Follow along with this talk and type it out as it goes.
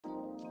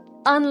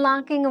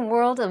unlocking a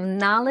world of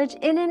knowledge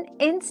in an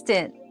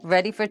instant.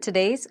 Ready for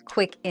today's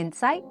quick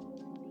insight?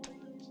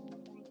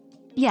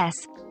 Yes,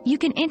 you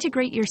can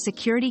integrate your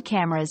security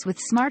cameras with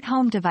smart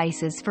home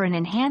devices for an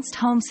enhanced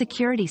home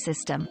security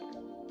system.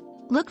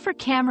 Look for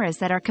cameras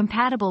that are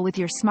compatible with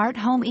your smart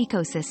home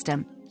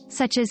ecosystem,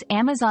 such as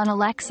Amazon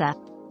Alexa,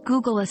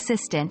 Google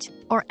Assistant,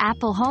 or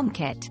Apple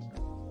HomeKit.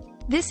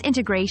 This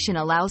integration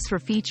allows for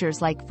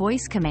features like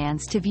voice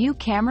commands to view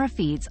camera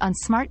feeds on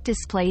smart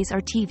displays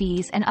or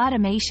TVs and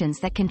automations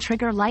that can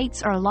trigger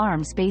lights or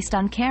alarms based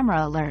on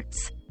camera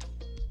alerts.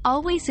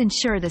 Always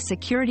ensure the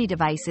security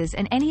devices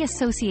and any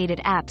associated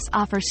apps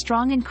offer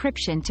strong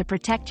encryption to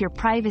protect your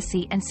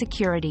privacy and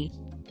security.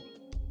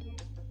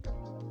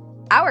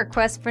 Our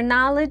quest for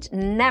knowledge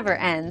never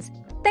ends.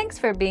 Thanks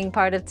for being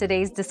part of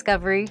today's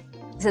discovery.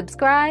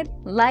 Subscribe,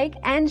 like,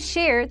 and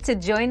share to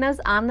join us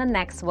on the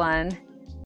next one.